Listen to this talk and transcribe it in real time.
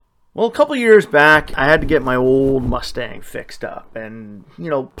Well, a couple years back, I had to get my old Mustang fixed up, and,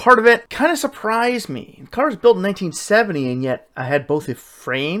 part of it kind of surprised me. The car was built in 1970, and yet I had both a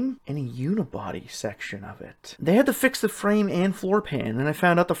frame and a unibody section of it. They had to fix the frame and floor pan, and I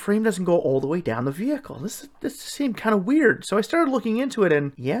found out the frame doesn't go all the way down the vehicle. This seemed kind of weird, so I started looking into it,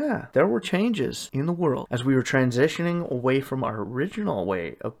 and yeah, there were changes in the world as we were transitioning away from our original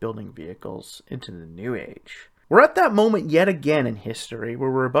way of building vehicles into the new age. We're at that moment yet again in history where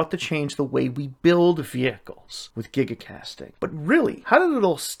we're about to change the way we build vehicles with gigacasting. But really, how did it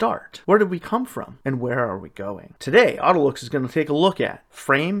all start? Where did we come from? And where are we going? Today, AutoLooks is going to take a look at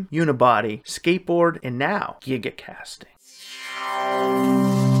frame, unibody, skateboard, and now gigacasting.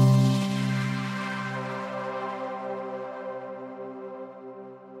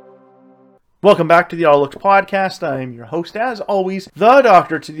 Welcome back to the AutoLooks podcast. I'm your host, as always, the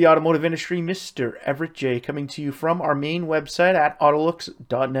doctor to the automotive industry, Mr. Everett J, coming to you from our main website at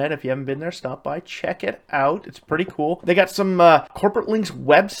AutoLooks.net. If you haven't been there, stop by, check it out. It's pretty cool. They got some corporate links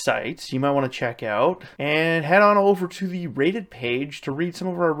websites you might want to check out, and head on over to the rated page to read some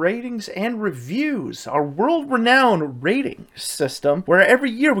of our ratings and reviews, our world-renowned rating system, where every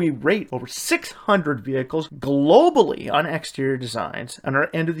year we rate over 600 vehicles globally on exterior designs and our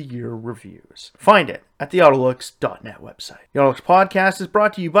end-of-the-year reviews. Find it at the AutoLooks.net website. The AutoLooks podcast is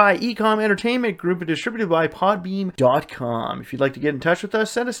brought to you by Ecom Entertainment Group and distributed by Podbeam.com. If you'd like to get in touch with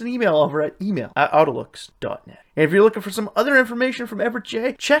us, send us an email over at email@AutoLooks.net. And if you're looking for some other information from Everett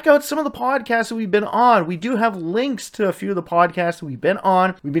J, check out some of the podcasts that we've been on. We do have links to a few of the podcasts that we've been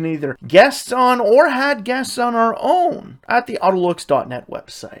on. We've been either guests on or had guests on our own at the AutoLooks.net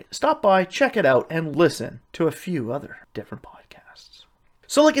website. Stop by, check it out, and listen to a few other different podcasts.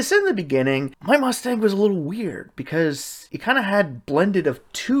 So like I said in the beginning, my Mustang was a little weird because it kind of had blended of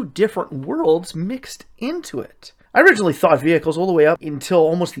two different worlds mixed into it. I originally thought vehicles all the way up until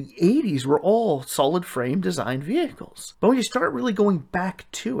almost the 80s were all solid frame design vehicles. But when you start really going back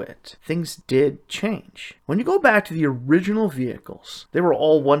to it, things did change. When you go back to the original vehicles, they were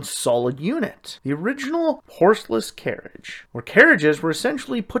all one solid unit. The original horseless carriage, where carriages were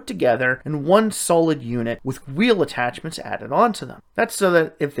essentially put together in one solid unit with wheel attachments added onto them. That's so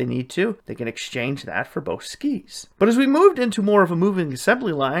that if they need to, they can exchange that for both skis. But as we moved into more of a moving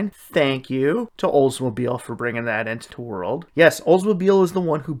assembly line, thank you to Oldsmobile for bringing that into the world. Yes, Oldsmobile is the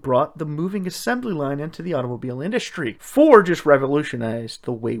one who brought the moving assembly line into the automobile industry. Ford just revolutionized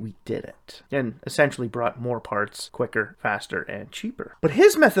the way we did it and essentially brought more parts quicker, faster, and cheaper. But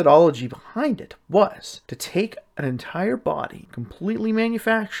his methodology behind it was to take an entire body, completely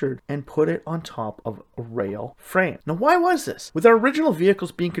manufactured, and put it on top of a rail frame. Now, why was this? With our original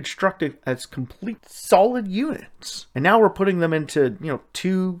vehicles being constructed as complete solid units, and now we're putting them into,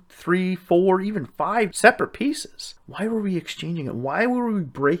 2, 3, 4, even 5 separate pieces. Why were we exchanging it? Why were we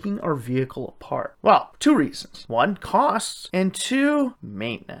breaking our vehicle apart? Well, 2 reasons. 1, costs, and 2,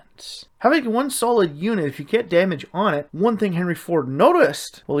 maintenance. Having one solid unit, if you get damage on it, one thing Henry Ford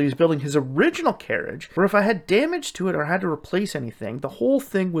noticed while he was building his original carriage, where if I had damage to it or had to replace anything, the whole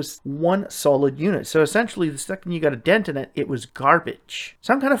thing was one solid unit. So essentially, the second you got a dent in it, it was garbage.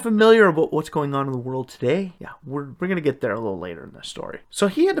 So I'm kind of familiar about what's going on in the world today. Yeah, we're going to get there a little later in the story. So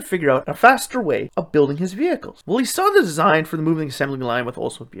he had to figure out a faster way of building his vehicles. Well, he saw the design for the moving assembly line with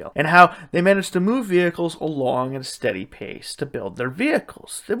Oldsmobile and how they managed to move vehicles along at a steady pace to build their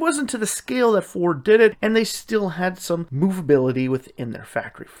vehicles. It wasn't to the scale that Ford did it, and they still had some movability within their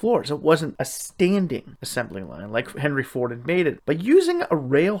factory floors. It wasn't a standing assembly line like Henry Ford had made it. By using a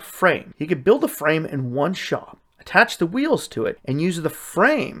rail frame, he could build a frame in one shop, attach the wheels to it, and use the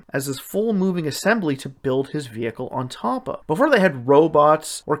frame as his full moving assembly to build his vehicle on top of. Before they had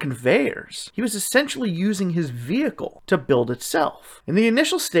robots or conveyors, he was essentially using his vehicle to build itself. In the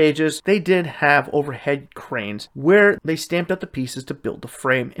initial stages, they did have overhead cranes where they stamped out the pieces to build the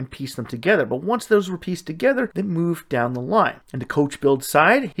frame and piece them together. But once those were pieced together, they moved down the line. And the coach build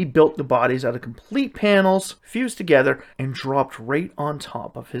side, he built the bodies out of complete panels, fused together, and dropped right on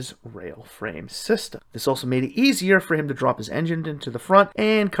top of his rail frame system. This also made it easier for him to drop his engine into the front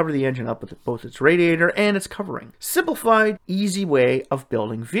and cover the engine up with both its radiator and its covering. Simplified, easy way of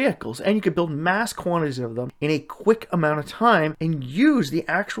building vehicles, and you could build mass quantities of them in a quick amount of time and use the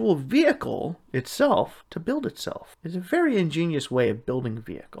actual vehicle itself to build itself. It's a very ingenious way of building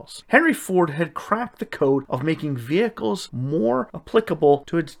vehicles. Henry Ford had cracked the code of making vehicles more applicable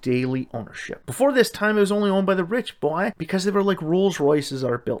to its daily ownership. Before this time, it was only owned by the rich. Why? Because they were like Rolls Royces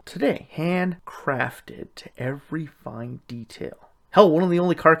are built today, handcrafted to every fine detail. Hell, one of the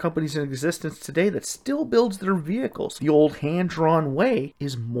only car companies in existence today that still builds their vehicles the old hand-drawn way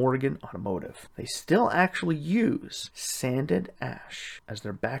is Morgan Automotive. They still actually use sanded ash as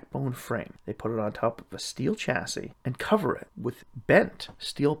their backbone frame. They put it on top of a steel chassis and cover it with bent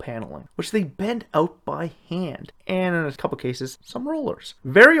steel paneling, which they bend out by hand, and in a couple cases, some rollers.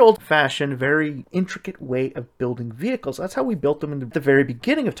 Very old-fashioned, very intricate way of building vehicles. That's how we built them in the very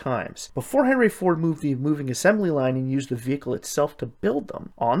beginning of times. Before Henry Ford moved the moving assembly line and used the vehicle itself to build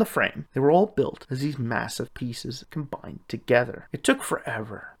them on the frame, they were all built as these massive pieces combined together. It took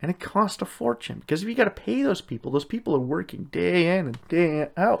forever, and it cost a fortune, because if you got to pay those people are working day in and day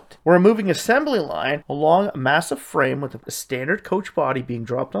out. Where a moving assembly line along a massive frame with a standard coach body being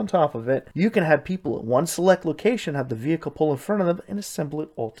dropped on top of it, you can have people at one select location have the vehicle pull in front of them and assemble it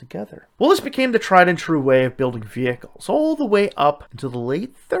all together. Well, this became the tried and true way of building vehicles all the way up until the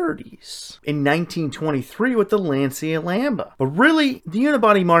late 30s. In 1923 with the Lancia Lambda. But really, the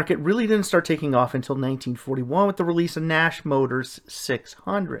unibody market really didn't start taking off until 1941 with the release of Nash Motors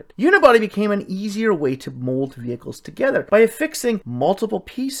 600. Unibody became an easier way to mold vehicles together by affixing multiple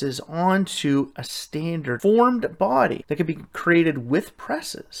pieces onto a standard formed body that could be created with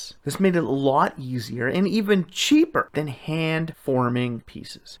presses. This made it a lot easier and even cheaper than hand forming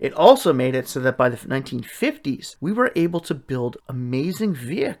pieces. It also made it so that by the 1950s, we were able to build amazing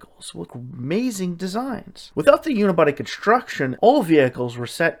vehicles with amazing designs. Without the unibody construction, all vehicles were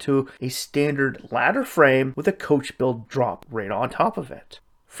set to a standard ladder frame with a coach build drop right on top of it.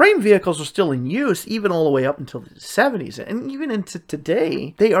 Frame vehicles were still in use even all the way up until the 70s, and even into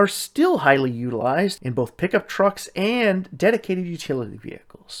today, they are still highly utilized in both pickup trucks and dedicated utility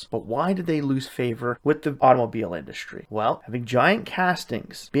vehicles. But why did they lose favor with the automobile industry? Well, having giant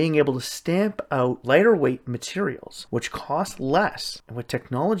castings, being able to stamp out lighter weight materials, which cost less, and with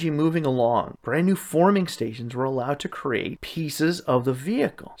technology moving along, brand new forming stations were allowed to create pieces of the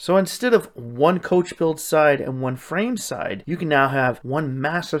vehicle. So instead of one coach build side and one frame side, you can now have one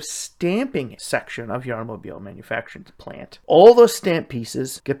massive stamping section of your automobile manufacturing plant. All those stamp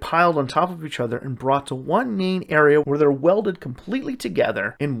pieces get piled on top of each other and brought to one main area where they're welded completely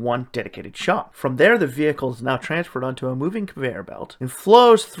together in one dedicated shop. From there, the vehicle is now transferred onto a moving conveyor belt and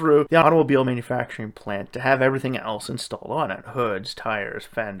flows through the automobile manufacturing plant to have everything else installed on it. Hoods, tires,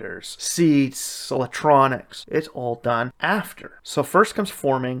 fenders, seats, electronics. It's all done after. So first comes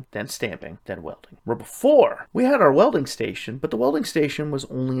forming, then stamping, then welding. Where before, we had our welding station, but the welding station was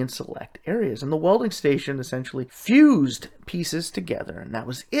only in select areas, and the welding station essentially fused pieces together, and that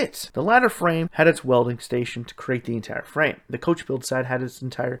was it. The ladder frame had its welding station to create the entire frame. The coach build side had its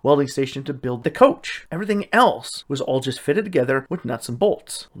entire welding station to build the coach. Everything else was all just fitted together with nuts and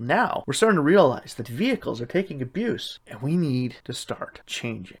bolts. Now, we're starting to realize that vehicles are taking abuse, and we need to start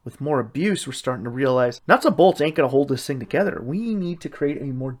changing. With more abuse, we're starting to realize nuts and bolts ain't going to hold this thing together. We need to create a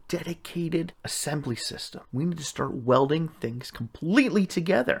more dedicated assembly system. We need to start welding things completely together.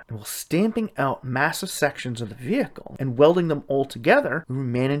 And while stamping out massive sections of the vehicle and welding them all together, we were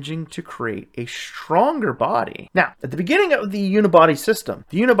managing to create a stronger body. Now, at the beginning of the unibody system,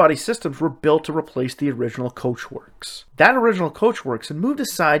 the unibody systems were built to replace the original coachworks. That original coachworks had moved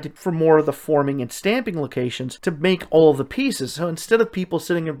aside for more of the forming and stamping locations to make all of the pieces. So instead of people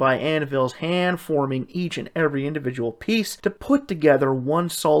sitting by anvils hand forming each and every individual piece to put together one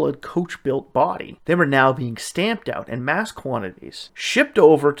solid coach built body, they were now being stamped out in mass quantities, shipped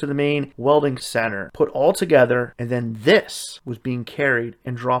over to the main welding center, put all together, and then this was being carried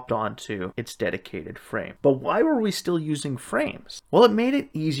and dropped onto its dedicated frame. But why were we still using frames? Well, it made it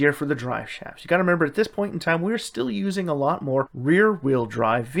easier for the drive shafts. You got to remember, at this point in time, we were still using a lot more rear-wheel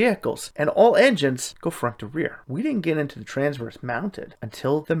drive vehicles, and all engines go front to rear. We didn't get into the transverse mounted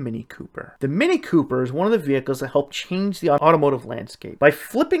until the Mini Cooper. The Mini Cooper is one of the vehicles that helped change the automotive landscape by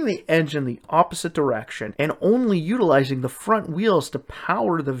flipping the engine the opposite direction and only utilizing the front wheels to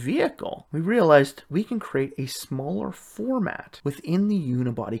power the vehicle. We realized we can create a smaller format within the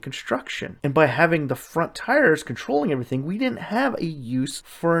unibody construction. And by having the front tires controlling everything, we didn't have a use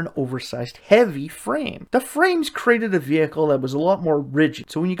for an oversized heavy frame. The frames created a vehicle that was a lot more rigid.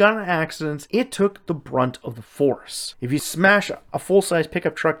 So when you got in accidents, it took the brunt of the force. If you smash a full-size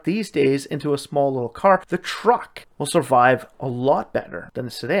pickup truck these days into a small little car, the truck will survive a lot better than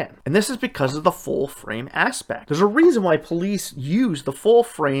the sedan. And this is because of the full frame aspect. There's a reason why police used the full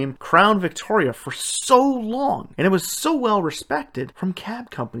frame Crown Victoria for so long, and it was so well respected from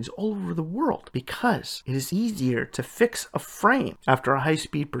cab companies all over the world, because it is easier to fix a frame after a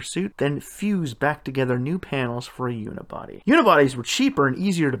high-speed pursuit than fuse back together new panels for a unibody. Unibodies were cheaper and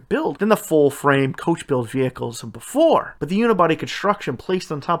easier to build than the full-frame coach-built vehicles of before, but the unibody construction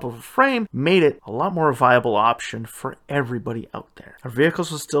placed on top of a frame made it a lot more viable option for everybody out there. Our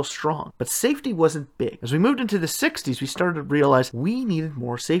vehicles were still strong, but safety wasn't big. As we moved into the 60s, we started to realize we needed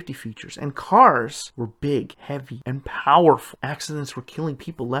more safety features, and cars were big, heavy, and powerful. Accidents were killing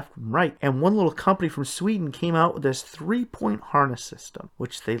people left and right, and one little company from Sweden came out with this 3-point harness system,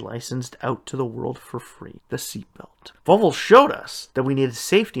 which they licensed out to the world for free, the seatbelt. Volvo showed us that we needed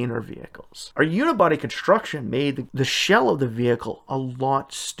safety in our vehicles. Our unibody construction made the shell of the vehicle a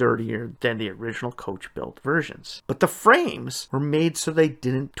lot sturdier than the original coach-built versions, but the frames were made so they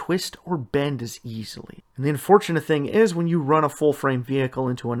didn't twist or bend as easily. And the unfortunate thing is, when you run a full-frame vehicle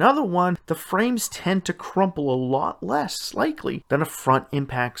into another one, the frames tend to crumple a lot less likely than a front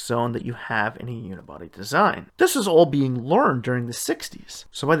impact zone that you have in a unibody design. This was all being learned during the 60s.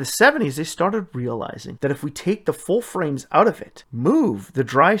 So by the 70s, they started realizing that if we take the full frames out of it, move the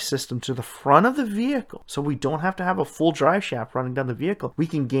drive system to the front of the vehicle, so we don't have to have a full drive shaft running down the vehicle, we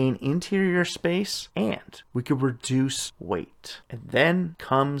can gain interior space and we could reduce weight. And then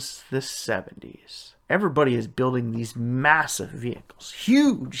comes the 70s. Everybody is building these massive vehicles,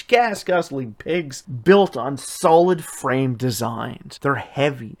 huge gas-guzzling pigs built on solid frame designs. They're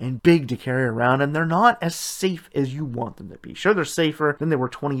heavy and big to carry around, and they're not as safe as you want them to be. Sure, they're safer than they were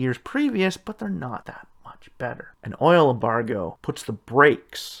 20 years previous, but they're not that much better. An oil embargo puts the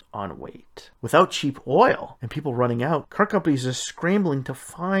brakes on weight. Without cheap oil and people running out, car companies are scrambling to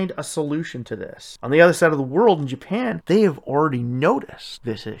find a solution to this. On the other side of the world, in Japan, they have already noticed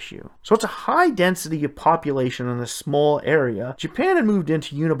this issue. So it's a high density of population in a small area. Japan had moved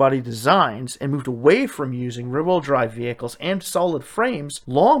into unibody designs and moved away from using rear-wheel drive vehicles and solid frames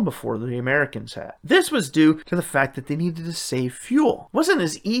long before the Americans had. This was due to the fact that they needed to save fuel. It wasn't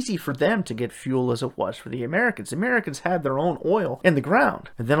as easy for them to get fuel as it was for the Americans. The Americans had their own oil in the ground.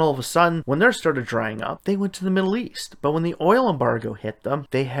 And then all of a sudden, when theirs started drying up, they went to the Middle East. But when the oil embargo hit them,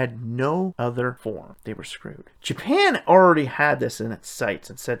 they had no other form. They were screwed. Japan already had this in its sights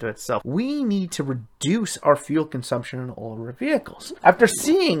and said to itself, we need to reduce our fuel consumption in all of our vehicles. After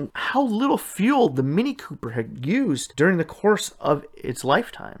seeing how little fuel the Mini Cooper had used during the course of its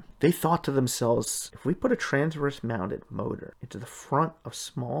lifetime, they thought to themselves, if we put a transverse mounted motor into the front of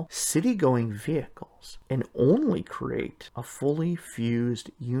small city-going vehicles and only create a fully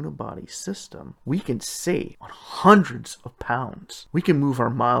fused unibody system, we can save on hundreds of pounds. We can move our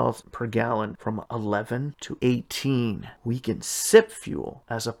miles per gallon from 11 to 18. We can sip fuel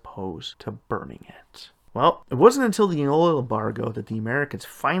as opposed to burning it. Well, it wasn't until the oil embargo that the Americans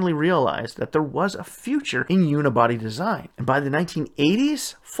finally realized that there was a future in unibody design. And by the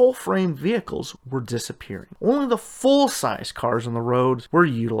 1980s, full-frame vehicles were disappearing. Only the full-size cars on the roads were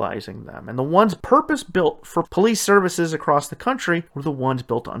utilizing them. And the ones purpose-built for police services across the country were the ones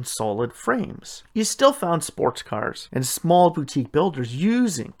built on solid frames. You still found sports cars and small boutique builders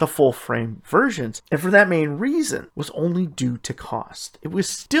using the full-frame versions. And for that main reason was only due to cost. It was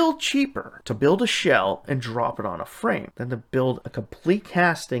still cheaper to build a shell and drop it on a frame than to build a complete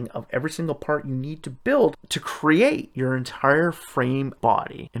casting of every single part you need to build to create your entire frame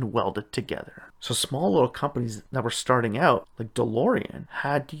body and weld it together. So small little companies that were starting out, like DeLorean,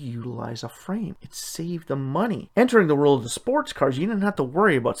 had to utilize a frame. It saved them money. Entering the world of the sports cars, you didn't have to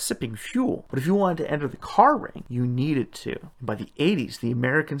worry about sipping fuel. But if you wanted to enter the car ring, you needed to. And by the 80s, the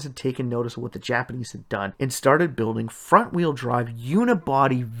Americans had taken notice of what the Japanese had done and started building front-wheel drive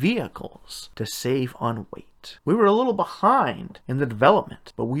unibody vehicles to save on weight. We were a little behind in the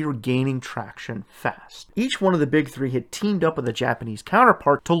development, but we were gaining traction fast. Each one of the big three had teamed up with a Japanese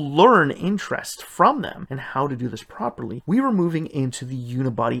counterpart to learn interest from them and how to do this properly. We were moving into the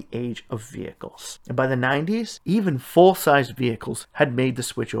unibody age of vehicles. And by the 90s, even full-size vehicles had made the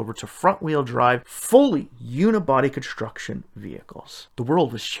switch over to front-wheel drive, fully unibody construction vehicles. The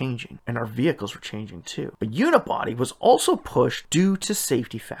world was changing, and our vehicles were changing too. But unibody was also pushed due to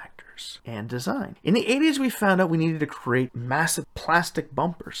safety factors and design. In the 80s, we found out we needed to create massive plastic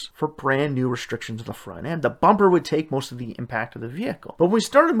bumpers for brand new restrictions to the front end. The bumper would take most of the impact of the vehicle. But when we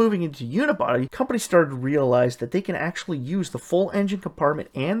started moving into unibody, companies started to realize that they can actually use the full engine compartment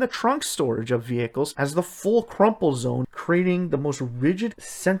and the trunk storage of vehicles as the full crumple zone, creating the most rigid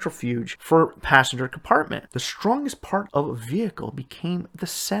centrifuge for passenger compartment. The strongest part of a vehicle became the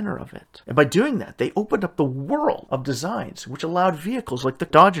center of it. And by doing that, they opened up the world of designs, which allowed vehicles like the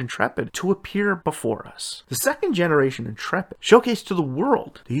Dodge Intrepid Intrepid to appear before us. The second generation Intrepid showcased to the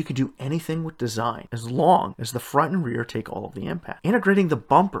world that you can do anything with design as long as the front and rear take all of the impact. Integrating the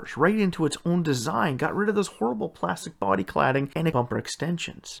bumpers right into its own design got rid of those horrible plastic body cladding and bumper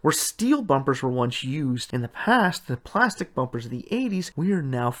extensions. Where steel bumpers were once used in the past, the plastic bumpers of the 80s, we are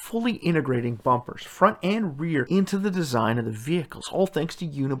now fully integrating bumpers, front and rear, into the design of the vehicles, all thanks to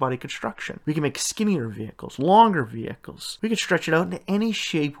unibody construction. We can make skinnier vehicles, longer vehicles. We can stretch it out into any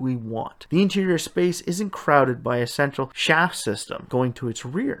shape we want. The interior space isn't crowded by a central shaft system going to its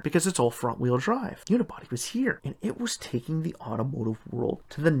rear because it's all front-wheel drive. Unibody was here, and it was taking the automotive world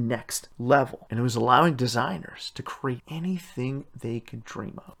to the next level, and it was allowing designers to create anything they could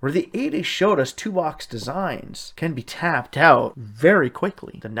dream of. Where the 80s showed us two-box designs can be tapped out very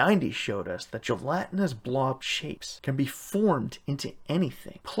quickly, the 90s showed us that gelatinous blob shapes can be formed into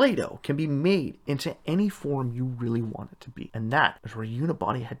anything. Play-Doh can be made into any form you really want it to be, and that is where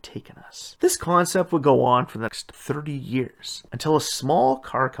unibody had taken us. This concept would go on for the next 30 years until a small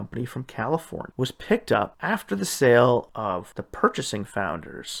car company from California was picked up after the sale of the purchasing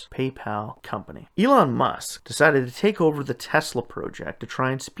founders' PayPal company. Elon Musk decided to take over the Tesla project to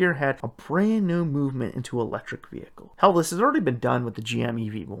try and spearhead a brand new movement into electric vehicles. Hell, this has already been done with the GM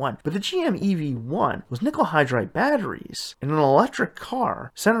EV1, but the GM EV1 was nickel hydride batteries in an electric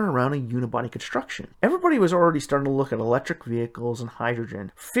car centered around a unibody construction. Everybody was already starting to look at electric vehicles and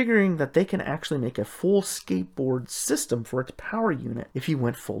hydrogen, figuring that they can actually make a full skateboard system for its power unit if you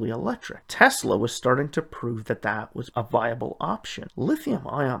went fully electric. Tesla was starting to prove that that was a viable option.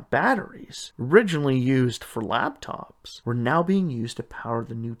 Lithium-ion batteries, originally used for laptops, were now being used to power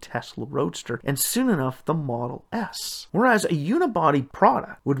the new Tesla Roadster and soon enough the Model S. Whereas a unibody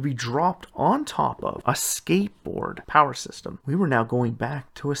product would be dropped on top of a skateboard power system, we were now going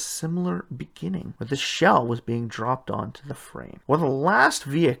back to a similar beginning where the shell was being dropped onto the frame. One of the last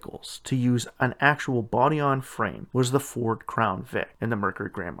vehicles to use an actual body-on frame was the Ford Crown Vic and the Mercury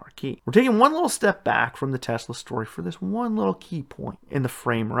Grand Marquis. We're taking one little step back from the Tesla story for this one little key point in the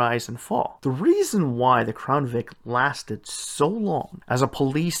frame rise and fall. The reason why the Crown Vic lasted so long as a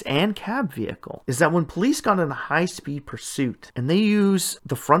police and cab vehicle is that when police got in a high-speed pursuit and they use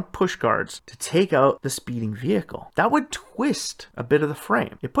the front push guards to take out the speeding vehicle, that would twist a bit of the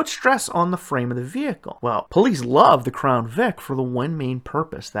frame. It put stress on the frame of the vehicle. Well, police love the Crown Vic for the one main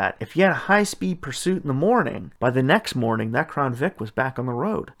purpose that if you had a high-speed pursuit in the morning, by the next morning that Crown Vic was back on the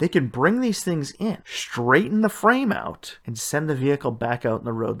road. They can bring these things in, straighten the frame out, and send the vehicle back out on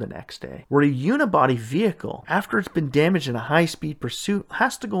the road the next day. Where a unibody vehicle, after it's been damaged in a high-speed pursuit,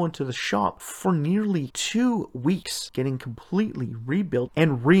 has to go into the shop for nearly 2 weeks, getting completely rebuilt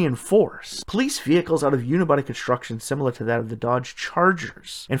and reinforced. Police vehicles out of unibody construction similar to that of the Dodge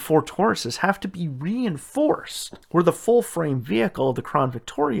Chargers and Ford Tauruses have to be reinforced, where the full-frame vehicle of the Crown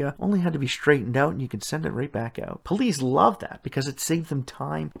Victoria only had to be straightened out and you could send it right back out. Police love that because it saved them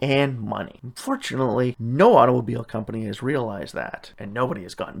time and money. Unfortunately, no automobile company has realized that, and nobody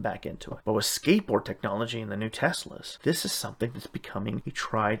has gotten back into it. But with skateboard technology and the new Teslas, this is something that's becoming a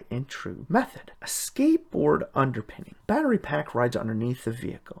tried and true method. A skateboard underpinning. Battery pack rides underneath the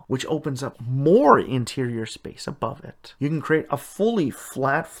vehicle, which opens up more interior space above it. You can create a fully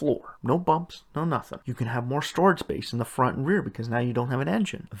flat floor. No bumps, no nothing. You can have more storage space in the front and rear because now you don't have an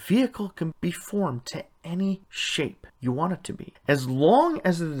engine. A vehicle can be formed to any shape you want it to be. As long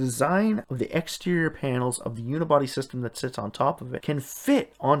as the design of the exterior panels of the unibody system that sits on top of it can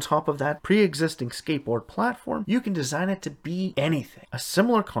fit on top of that pre-existing skateboard platform, you can design it to be anything. A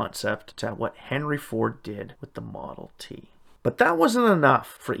similar concept to what Henry Ford did with the Model T. But that wasn't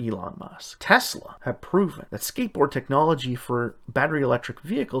enough for Elon Musk. Tesla had proven that skateboard technology for battery electric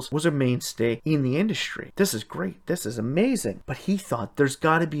vehicles was a mainstay in the industry. This is great. This is amazing. But he thought there's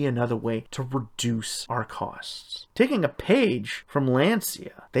got to be another way to reduce our costs. Taking a page from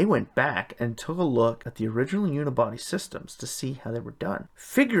Lancia, they went back and took a look at the original unibody systems to see how they were done,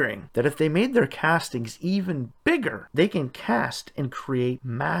 figuring that if they made their castings even bigger, they can cast and create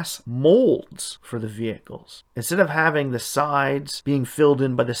mass molds for the vehicles. Instead of having the sides being filled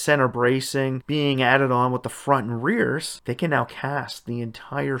in by the center bracing being added on with the front and rears, they can now cast the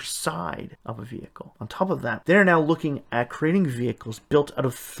entire side of a vehicle. On top of that, they're now looking at creating vehicles built out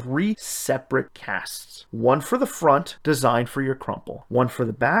of 3 separate casts. One for the front, designed for your crumple. One for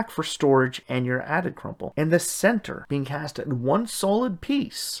the back for storage and your added crumple. And the center being cast in one solid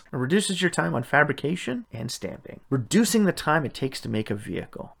piece. It reduces your time on fabrication and stamping, reducing the time it takes to make a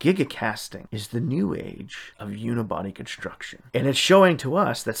vehicle. Gigacasting is the new age of unibody construction. production. And it's showing to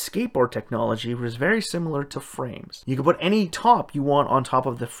us that skateboard technology was very similar to frames. You can put any top you want on top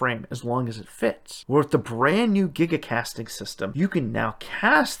of the frame as long as it fits. With the brand new gigacasting system, you can now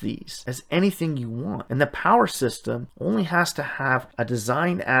cast these as anything you want. And the power system only has to have a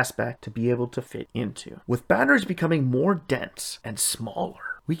design aspect to be able to fit into. With batteries becoming more dense and smaller,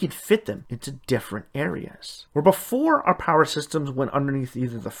 we can fit them into different areas. Where before our power systems went underneath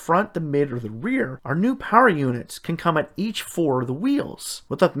either the front, the mid, or the rear, our new power units can come at each 4 of the wheels,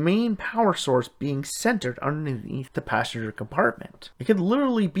 with the main power source being centered underneath the passenger compartment. It can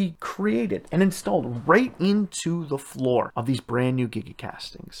literally be created and installed right into the floor of these brand new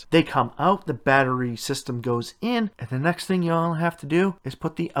gigacastings. They come out, the battery system goes in, and the next thing you all have to do is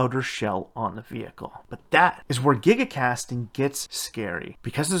put the outer shell on the vehicle. But that is where gigacasting gets scary.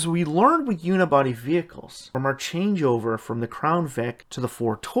 Because as we learned with unibody vehicles, from our changeover from the Crown Vic to the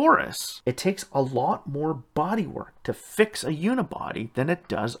Ford Taurus, it takes a lot more bodywork to fix a unibody than it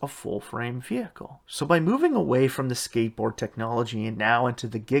does a full-frame vehicle. So by moving away from the skateboard technology and now into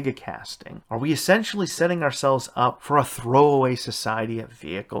the gigacasting, are we essentially setting ourselves up for a throwaway society of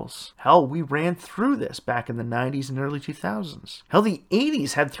vehicles? Hell, we ran through this back in the 90s and early 2000s. Hell, the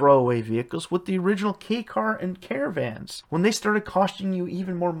 80s had throwaway vehicles with the original K-car and caravans. When they started costing you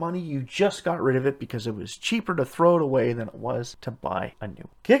even more money, you just got rid of it because it was cheaper to throw it away than it was to buy a new.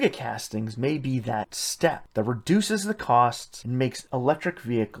 Gigacastings may be that step that reduces the costs and makes electric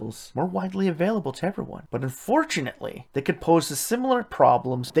vehicles more widely available to everyone. But unfortunately, they could pose the similar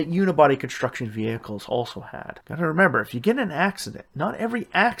problems that unibody construction vehicles also had. Gotta remember, if you get in an accident, not every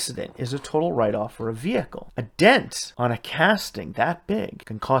accident is a total write-off for a vehicle. A dent on a casting that big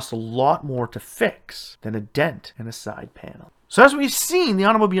can cost a lot more to fix than a dent in a side panel. So as we've seen, the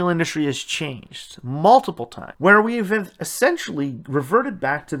automobile industry has changed multiple times, where we have essentially reverted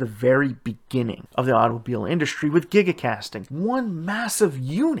back to the very beginning of the automobile industry with gigacasting. One massive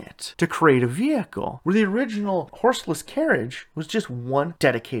unit to create a vehicle, where the original horseless carriage was just one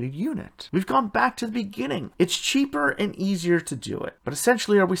dedicated unit. We've gone back to the beginning. It's cheaper and easier to do it. But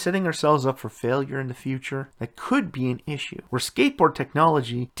essentially, are we setting ourselves up for failure in the future? That could be an issue, where skateboard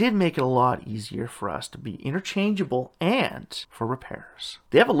technology did make it a lot easier for us to be interchangeable and for repairs.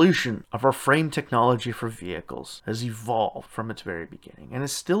 The evolution of our frame technology for vehicles has evolved from its very beginning and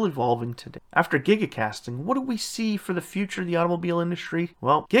is still evolving today. After gigacasting, what do we see for the future of the automobile industry?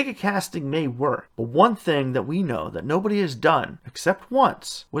 Well, gigacasting may work, but one thing that we know that nobody has done except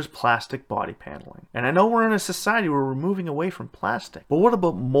once was plastic body paneling. And I know we're in a society where we're moving away from plastic, but what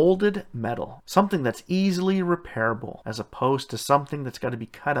about molded metal? Something that's easily repairable as opposed to something that's got to be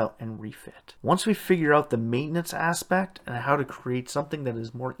cut out and refit. Once we figure out the maintenance aspect and how to create something that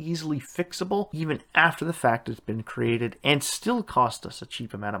is more easily fixable even after the fact it's been created and still cost us a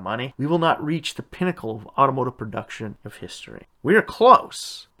cheap amount of money, we will not reach the pinnacle of automotive production of history. We are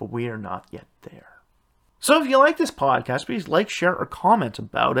close, but we are not yet there. So if you like this podcast, please like, share, or comment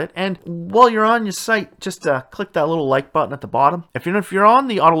about it. And while you're on your site, just click that little like button at the bottom. If you're on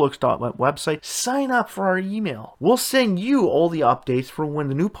the AutoLooks.net website, sign up for our email. We'll send you all the updates for when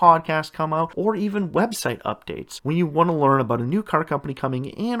the new podcasts come out, or even website updates when you want to learn about a new car company coming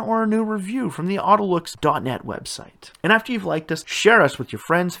in or a new review from the AutoLooks.net website. And after you've liked us, share us with your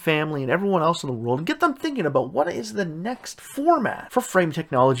friends, family, and everyone else in the world, and get them thinking about what is the next format for frame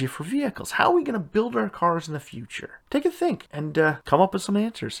technology for vehicles. How are we going to build our cars in the future? Take a think and come up with some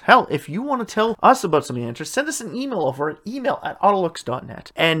answers. Hell, if you want to tell us about some answers, send us an email over at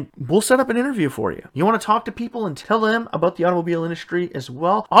email@autolooks.net and we'll set up an interview for you. You want to talk to people and tell them about the automobile industry as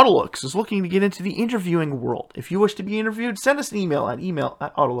well? AutoLooks is looking to get into the interviewing world. If you wish to be interviewed, send us an email at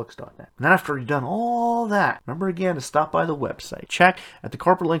email@autolooks.net. And then after you've done all that, remember again to stop by the website. Check at the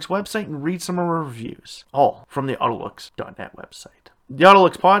Corporate Links website and read some of our reviews, all from the AutoLooks.net website. The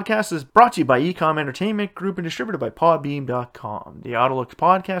AutoLooks podcast is brought to you by Ecom Entertainment Group and distributed by Podbeam.com. The AutoLooks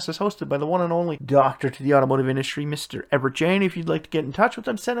podcast is hosted by the one and only doctor to the automotive industry, Mr. Everett J. And if you'd like to get in touch with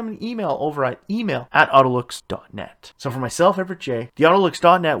him, send him an email over at email@autolooks.net. So for myself, Everett J., the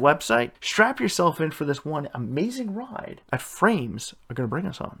AutoLooks.net website, strap yourself in for this one amazing ride that frames are going to bring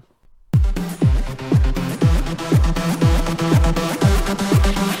us on.